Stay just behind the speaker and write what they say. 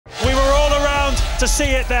to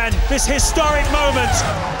see it then, this historic moment.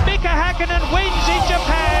 Mika Häkkinen wins in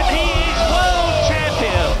Japan, he is world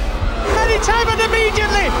champion. And it's happened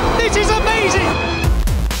immediately, this is amazing.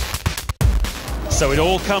 So it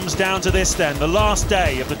all comes down to this then, the last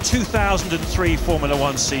day of the 2003 Formula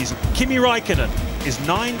One season. Kimi Räikkönen is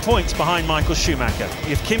 9 points behind Michael Schumacher.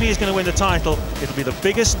 If Kimi is going to win the title, it'll be the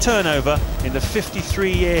biggest turnover in the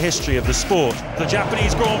 53-year history of the sport. The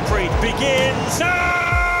Japanese Grand Prix begins now!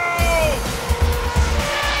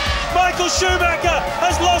 Michael Schumacher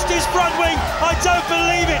has lost his front wing. I don't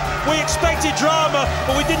believe it. We expected drama,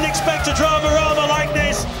 but we didn't expect a drama-rama like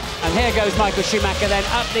this. And here goes Michael Schumacher then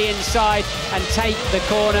up the inside and take the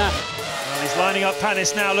corner. Well, he's lining up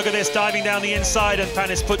Panis now. Look at this, diving down the inside, and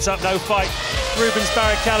Panis puts up no fight. Rubens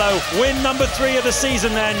Barrichello, win number 3 of the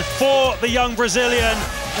season then for the young Brazilian.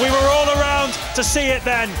 We were all around to see it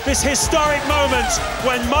then, this historic moment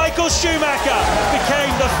when Michael Schumacher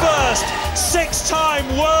became the first 6-time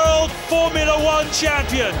World Formula One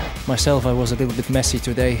champion. Myself, I was a little bit messy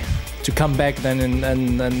today. To come back then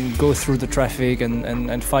and go through the traffic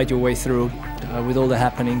and fight your way through with all the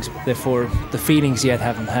happenings. Therefore, the feelings yet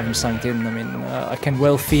haven't sunk in. I mean, I can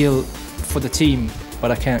well feel for the team, but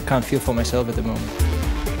I can't feel for myself at the moment.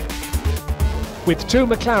 With 2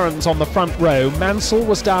 McLarens on the front row, Mansell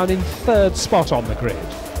was down in 3rd spot on the grid.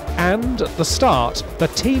 And at the start, the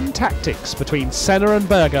team tactics between Senna and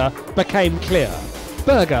Berger became clear.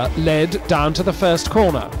 Berger led down to the first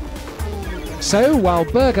corner. So while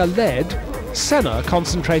Berger led, Senna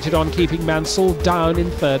concentrated on keeping Mansell down in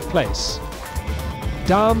 3rd place.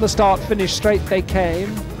 Down the start-finish straight they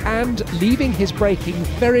came, and leaving his braking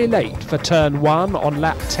very late for turn 1 on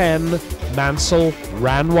lap 10, Mansell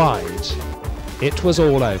ran wide. It was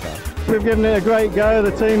all over. We've given it a great go,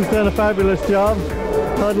 the team's done a fabulous job.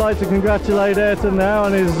 I'd like to congratulate Ayrton now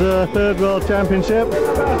on his 3rd World Championship.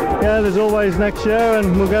 Yeah, there's always next year,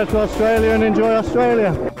 and we'll go to Australia and enjoy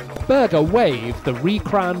Australia. Berger waved the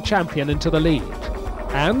recrowned champion into the lead,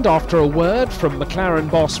 and after a word from McLaren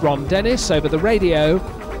boss Ron Dennis over the radio,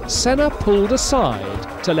 Senna pulled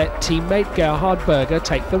aside to let teammate Gerhard Berger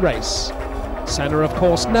take the race. Senna, of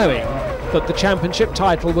course, knowing that the championship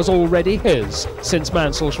title was already his since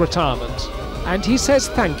Mansell's retirement, and he says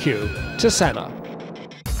thank you to Senna.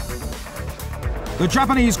 The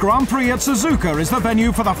Japanese Grand Prix at Suzuka is the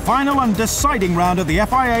venue for the final and deciding round of the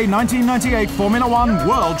FIA 1998 Formula One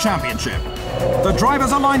World Championship. The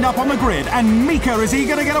drivers are lined up on the grid and Mika is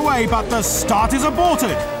eager to get away, but the start is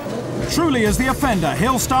aborted. Truly as the offender,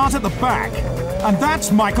 he'll start at the back. And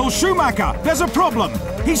that's Michael Schumacher. There's a problem.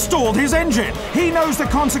 He stalled his engine. He knows the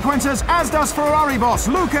consequences, as does Ferrari boss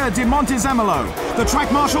Luca Di Montezemolo. The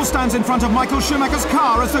track marshal stands in front of Michael Schumacher's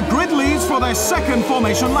car as the grid leaves for their 2nd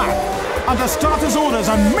formation lap. Under starter's orders,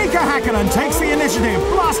 and Mika Häkkinen takes the initiative,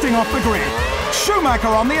 blasting off the grid. Schumacher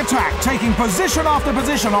on the attack, taking position after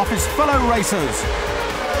position off his fellow racers.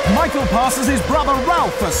 Michael passes his brother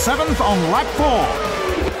Ralph for 7th on lap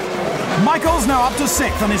 4. Michael's now up to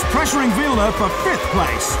 6th and is pressuring Villeneuve for 5th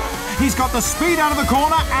place. He's got the speed out of the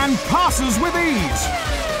corner and passes with ease.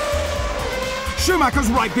 Schumacher's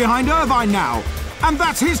right behind Irvine now, and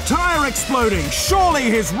that's his tyre exploding. Surely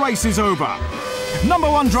his race is over. Number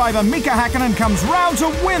 1 driver Mika Häkkinen comes round to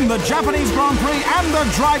win the Japanese Grand Prix and the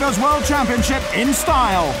Drivers' World Championship in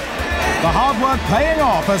style. The hard work paying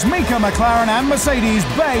off as Mika, McLaren and Mercedes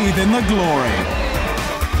bathe in the glory.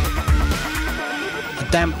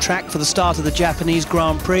 Damp track for the start of the Japanese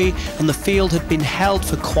Grand Prix, and the field had been held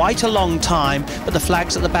for quite a long time, but the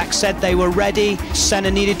flags at the back said they were ready.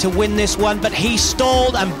 Senna needed to win this one, but he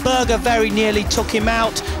stalled and Berger very nearly took him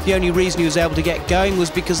out. The only reason he was able to get going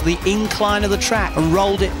was because of the incline of the track and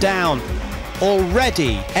rolled it down.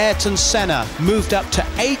 Already Ayrton Senna moved up to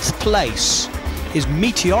 8th place. His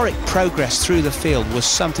meteoric progress through the field was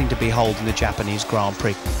something to behold in the Japanese Grand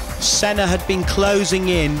Prix. Senna had been closing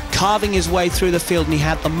in, carving his way through the field, and he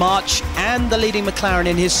had the March and the leading McLaren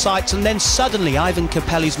in his sights, and then suddenly Ivan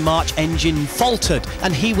Capelli's March engine faltered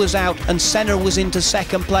and he was out, and Senna was into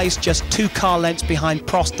 2nd place, just 2 car lengths behind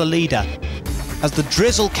Prost, the leader. As the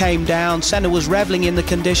drizzle came down, Senna was revelling in the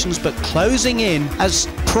conditions but closing in as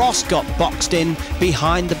Prost got boxed in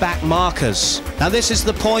behind the back markers. Now this is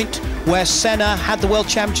the point where Senna had the World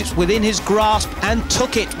Championships within his grasp and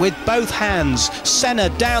took it with both hands. Senna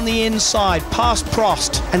down the inside past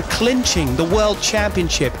Prost and clinching the World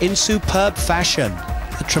Championship in superb fashion.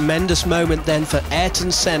 A tremendous moment then for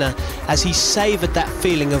Ayrton Senna as he savoured that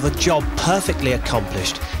feeling of a job perfectly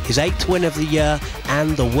accomplished, his 8th win of the year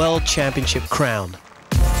and the World Championship crown.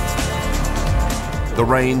 The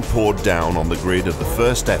rain poured down on the grid of the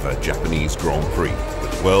first ever Japanese Grand Prix,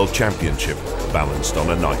 with the World Championship balanced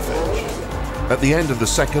on a knife edge. At the end of the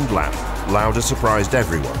second lap, Lauda surprised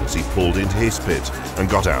everyone as he pulled into his pit and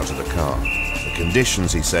got out of the car. The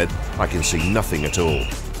conditions, he said, I can see nothing at all.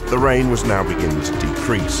 The rain was now beginning to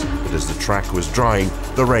decrease, but as the track was drying,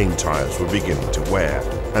 the rain tyres were beginning to wear.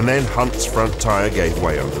 And then Hunt's front tyre gave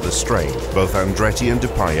way under the strain. Both Andretti and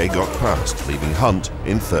Depailler got past, leaving Hunt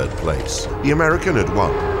in third place. The American had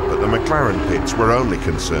won, but the McLaren pits were only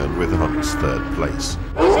concerned with Hunt's third place.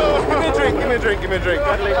 So, give me a drink, give me a drink, give me a drink.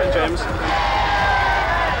 Congratulations, James.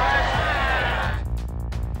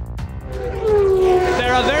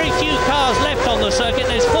 There are very few cars left on the circuit.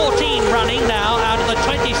 There's 14 running now out of the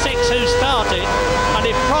 26 who started. And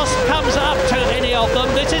if Prost comes up to any of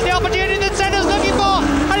them, this is the opportunity that Senna's looking for.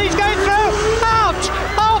 And he's going through. Ouch!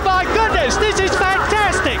 Oh my goodness, this is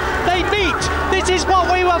fantastic. They meet. This is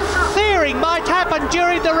what we were fearing might happen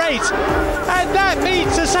during the race. And that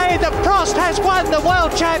means to say that Prost has won the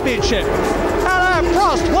World Championship. Alain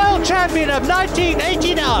Prost, World Champion of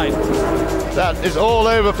 1989. That is all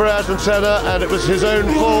over for Ayrton Senna, and it was his own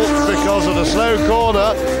fault because of the slow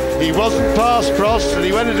corner. He wasn't past Prost, and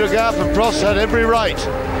he went into a gap, and Prost had every right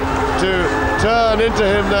to turn into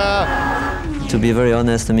him there. To be very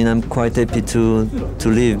honest, I mean, I'm quite happy to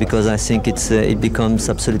leave because I think it becomes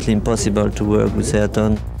absolutely impossible to work with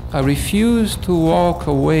Ayrton. I refuse to walk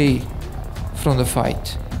away from the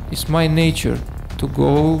fight. It's my nature to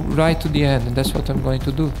go right to the end, and that's what I'm going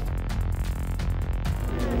to do.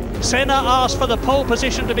 Senna asked for the pole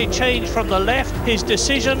position to be changed from the left.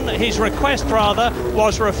 His request rather,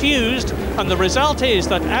 was refused, and the result is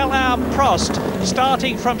that Alain Prost,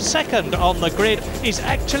 starting from second on the grid, is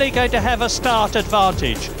actually going to have a start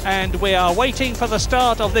advantage. And we are waiting for the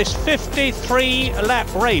start of this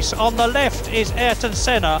 53-lap race. On the left is Ayrton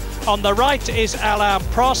Senna, on the right is Alain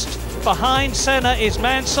Prost. Behind Senna is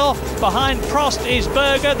Mansell, behind Prost is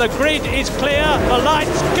Berger. The grid is clear, the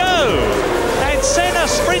lights go! And Senna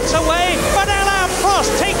sprints away, but Alain Prost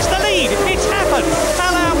takes the lead. It's happened.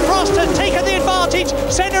 Alain Prost has taken the advantage.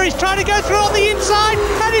 Senna is trying to go through on the inside,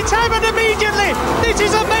 and it's happened immediately. This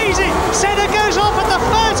is amazing. Senna goes off at the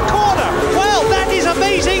first corner. Well, that is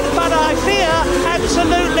amazing, but I fear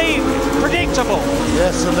absolutely predictable.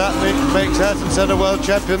 Yes, and that makes Ayrton Senna World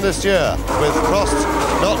Champion this year. With Prost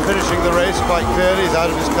not finishing the race quite clearly, he's out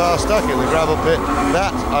of his car, stuck in the gravel pit.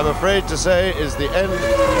 That, I'm afraid to say, is the end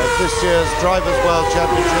of this year's Drivers' World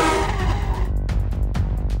Championship.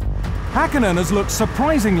 Häkkinen has looked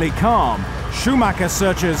surprisingly calm. Schumacher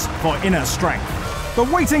searches for inner strength. The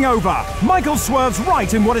waiting over. Michael swerves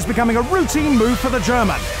right in what is becoming a routine move for the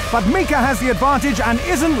German. But Mika has the advantage and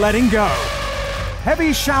isn't letting go.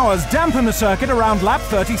 Heavy showers dampen the circuit around lap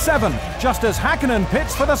 37, just as Häkkinen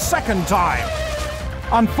pits for the second time.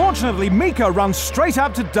 Unfortunately, Mika runs straight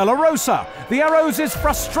up to De La Rosa. The Arrows is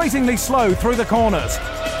frustratingly slow through the corners.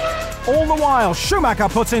 All the while, Schumacher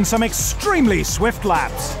puts in some extremely swift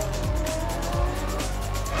laps.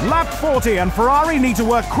 Lap 40 and Ferrari need to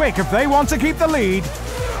work quick if they want to keep the lead.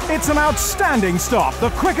 It's an outstanding stop, the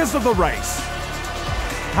quickest of the race.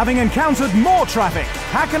 Having encountered more traffic,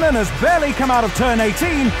 Häkkinen has barely come out of turn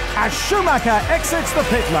 18 as Schumacher exits the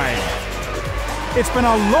pit lane. It's been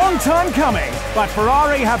a long time coming, but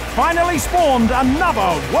Ferrari have finally spawned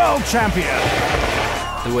another world champion.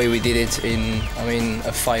 The way we did it in,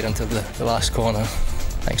 a fight until the last corner,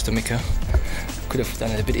 thanks to Mika. Could have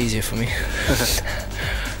done it a bit easier for me.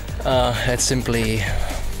 It's simply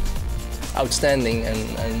outstanding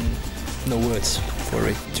and no words for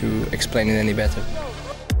it to explain it any better.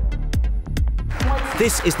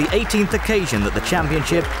 This is the 18th occasion that the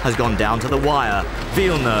championship has gone down to the wire.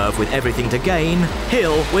 Villeneuve with everything to gain,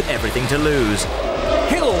 Hill with everything to lose.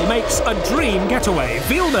 Hill makes a dream getaway.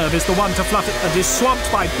 Villeneuve is the one to fluff it and is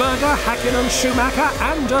swamped by Berger, Häkkinen, Schumacher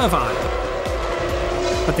and Irvine.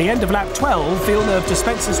 At the end of lap 12, Villeneuve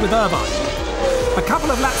dispenses with Irvine. A couple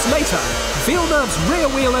of laps later, Villeneuve's rear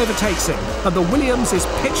wheel overtakes him and the Williams is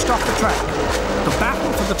pitched off the track. The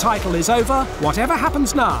battle for the title is over. Whatever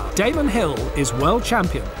happens now, Damon Hill is world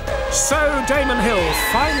champion. So Damon Hill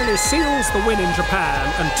finally seals the win in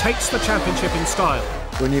Japan and takes the championship in style.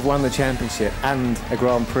 When you've won the championship and a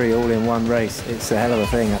Grand Prix all in one race, it's a hell of a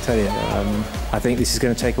thing, I tell you. I think this is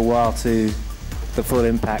going to take a while the full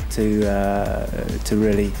impact to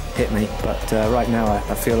really hit me. But right now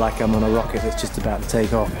I feel like I'm on a rocket that's just about to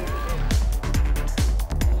take off.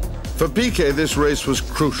 For Piquet, this race was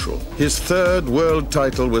crucial. His third world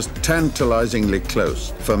title was tantalizingly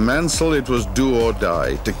close. For Mansell, it was do or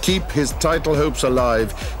die. To keep his title hopes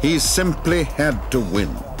alive, he simply had to win.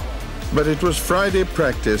 But it was Friday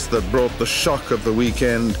practice that brought the shock of the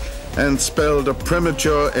weekend and spelled a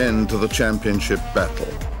premature end to the championship battle.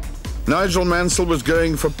 Nigel Mansell was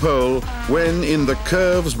going for pole when, in the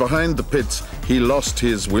curves behind the pits, he lost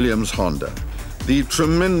his Williams Honda. The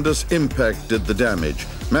tremendous impact did the damage.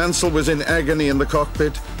 Mansell was in agony in the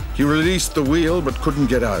cockpit. He released the wheel but couldn't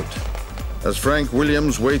get out. As Frank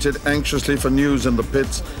Williams waited anxiously for news in the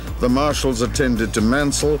pits, the marshals attended to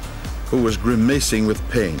Mansell, who was grimacing with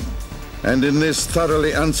pain. And in this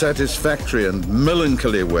thoroughly unsatisfactory and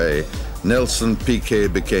melancholy way, Nelson Piquet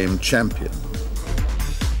became champion.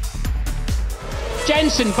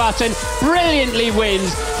 Jenson Button brilliantly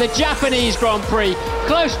wins the Japanese Grand Prix.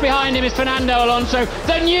 Close behind him is Fernando Alonso,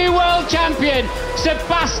 the new world champion,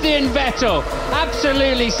 Sebastian Vettel.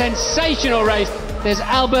 Absolutely sensational race. There's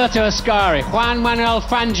Alberto Ascari, Juan Manuel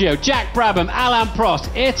Fangio, Jack Brabham, Alain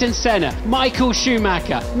Prost, Ayrton Senna, Michael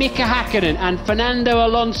Schumacher, Mika Hakkinen and Fernando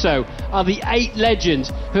Alonso are the 8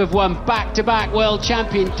 legends who have won back-to-back world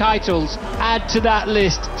champion titles. Add to that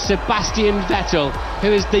list Sebastian Vettel, who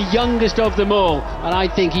is the youngest of them all, and I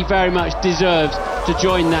think he very much deserves to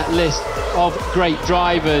join that list of great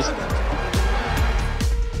drivers.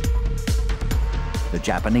 The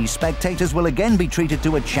Japanese spectators will again be treated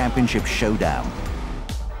to a championship showdown.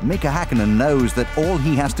 Mika Hakkinen knows that all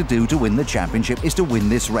he has to do to win the championship is to win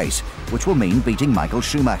this race, which will mean beating Michael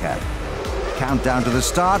Schumacher. Countdown to the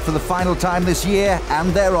start for the final time this year,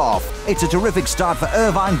 and they're off. It's a terrific start for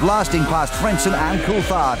Irvine, blasting past Frentzen and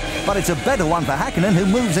Coulthard, but it's a better one for Hakkinen, who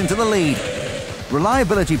moves into the lead.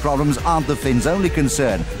 Reliability problems aren't the Finn's only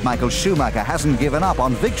concern. Michael Schumacher hasn't given up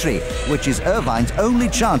on victory, which is Irvine's only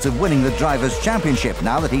chance of winning the Drivers' Championship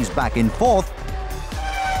now that he's back in 4th.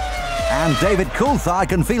 And David Coulthard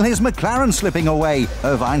can feel his McLaren slipping away.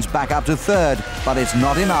 Irvine's back up to 3rd, but it's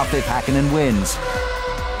not enough if Hakkinen wins.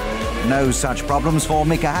 No such problems for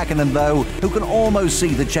Mika Hakkinen, though, who can almost see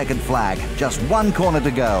the checkered flag. Just 1 corner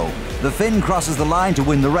to go. The Finn crosses the line to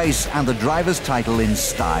win the race and the driver's title in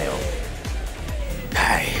style.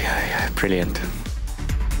 Brilliant.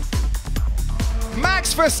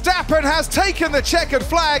 Max Verstappen has taken the checkered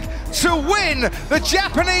flag to win the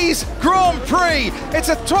Japanese Grand Prix. It's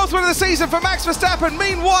a 12th win of the season for Max Verstappen.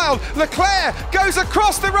 Meanwhile, Leclerc goes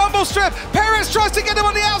across the rumble strip. Perez tries to get him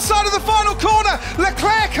on the outside of the final corner.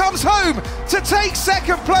 Leclerc comes home to take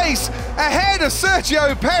 2nd place ahead of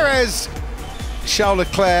Sergio Perez. Charles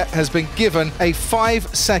Leclerc has been given a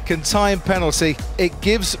 5-second time penalty. It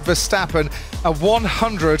gives Verstappen a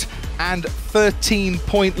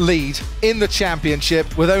 113-point lead in the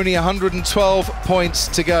championship with only 112 points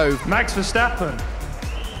to go. Max Verstappen,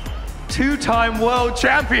 2-time world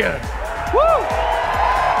champion. Woo!